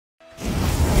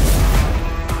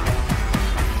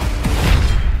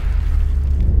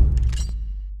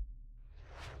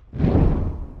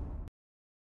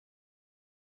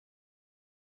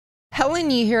Helen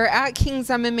Yee here at Kings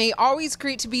MMA. Always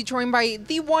great to be joined by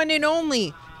the one and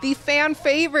only, the fan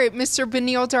favorite, Mr.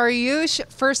 Beneil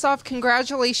Dariush. First off,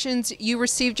 congratulations. You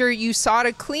received your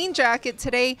USADA clean jacket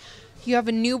today. You have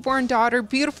a newborn daughter,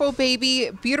 beautiful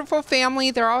baby, beautiful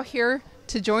family. They're all here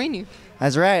to join you.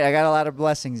 That's right. I got a lot of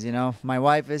blessings, you know. My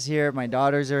wife is here. My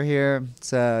daughters are here.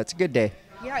 It's a good day.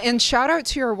 Yeah, and shout out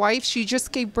to your wife. She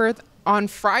just gave birth on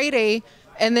Friday.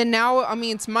 And then now, I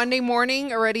mean, it's Monday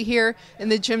morning already here in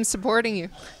the gym supporting you.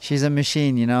 She's a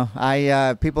machine, you know.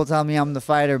 People tell me I'm the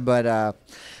fighter, but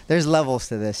there's levels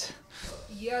to this.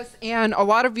 Yes, and a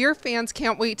lot of your fans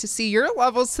can't wait to see your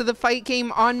levels to the fight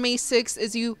game on May 6th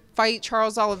as you fight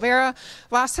Charles Oliveira.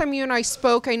 Last time you and I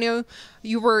spoke, I know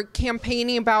you were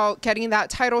campaigning about getting that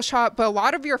title shot, but a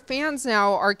lot of your fans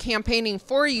now are campaigning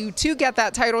for you to get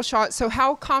that title shot. So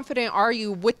how confident are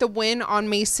you with the win on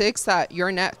May 6th that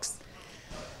you're next?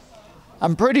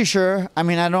 I'm pretty sure. I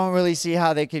mean, I don't really see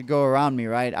how they could go around me,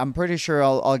 right? I'm pretty sure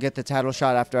I'll get the title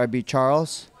shot after I beat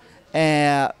Charles.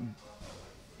 Yeah,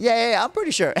 I'm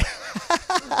pretty sure.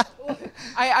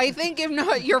 I think if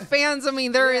not, your fans, I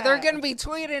mean, they're going to be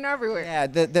tweeting everywhere. Yeah,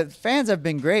 the fans have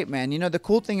been great, man. You know, the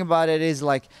cool thing about it is,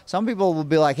 like, some people will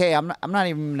be like, hey, I'm not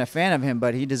even a fan of him,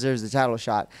 but he deserves the title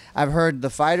shot. I've heard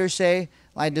the fighters say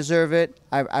I deserve it.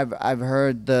 I've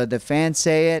heard the fans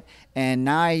say it, and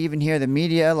now I even hear the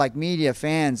media, like media,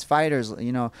 fans, fighters.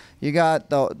 You know, you got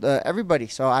the everybody.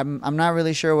 So I'm not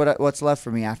really sure what's left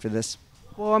for me after this.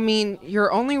 Well, I mean,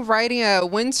 you're only riding a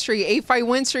win streak, 8-fight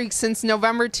win streak since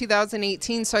November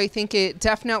 2018, so I think it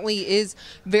definitely is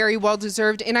very well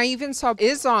deserved. And I even saw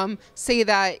Islam say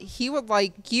that he would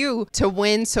like you to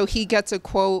win, so he gets a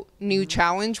quote new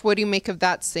challenge. What do you make of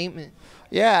that statement?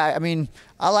 Yeah, I mean,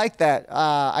 I like that.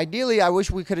 Ideally, I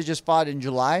wish we could have just fought in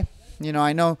July. You know,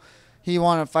 I know he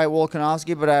wanted to fight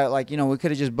Volkanovski, but we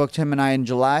could have just booked him and I in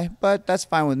July. But that's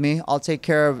fine with me. I'll take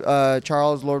care of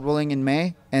Charles, Lord willing, in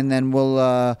May, and then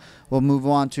we'll move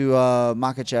on to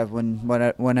Makhachev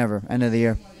whenever, end of the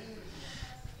year.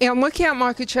 And looking at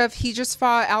Makhachev, he just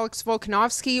fought Alex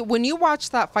Volkanovski. When you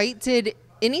watched that fight, did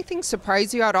anything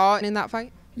surprise you at all in that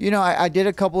fight? You know, I did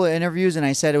a couple of interviews, and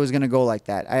I said it was going to go like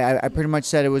that. I pretty much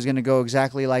said it was going to go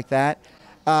exactly like that.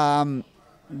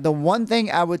 The one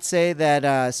thing I would say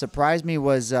that surprised me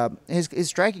was his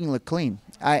striking looked clean.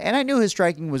 And I knew his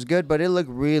striking was good, but it looked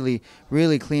really,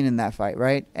 really clean in that fight,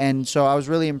 right? And so I was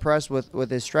really impressed with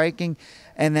his striking.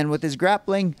 And then with his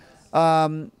grappling,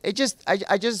 I just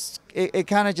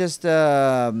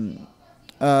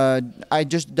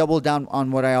doubled down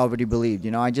on what I already believed.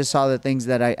 You know, I just saw the things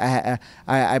that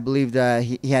I believed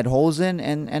he had holes in,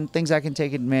 and things I can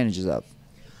take advantages of.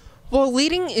 Well,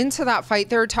 leading into that fight,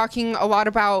 they were talking a lot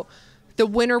about the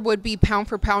winner would be pound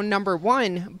for pound number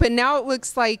one, but now it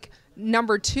looks like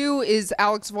number two is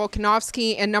Alex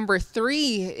Volkanovski and number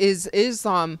three is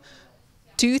Islam.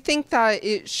 Do you think that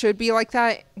it should be like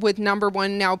that with number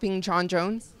one now being John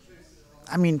Jones?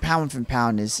 I mean, pound for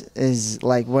pound is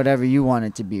like whatever you want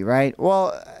it to be, right?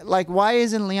 Well, like, why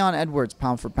isn't Leon Edwards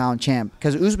pound for pound champ?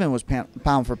 Because Usman was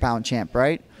pound for pound champ,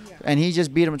 right? Yeah. And he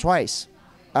just beat him twice.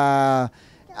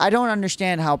 I don't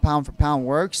understand how pound for pound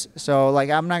works, so like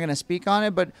I'm not gonna speak on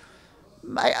it, but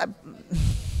I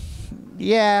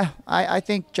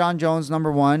think John Jones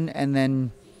number one, and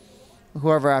then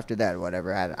whoever after that,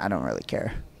 whatever. I don't really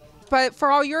care. But for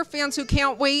all your fans who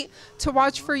can't wait to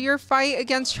watch for your fight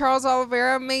against Charles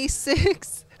Oliveira May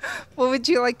 6th, what would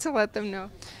you like to let them know?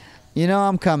 You know,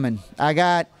 I'm coming.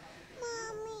 I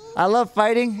love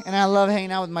fighting, and I love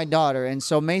hanging out with my daughter, and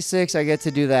so May 6th I get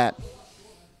to do that.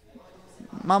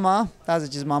 Mama, that's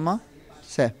just mama.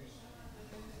 Say.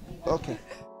 Okay.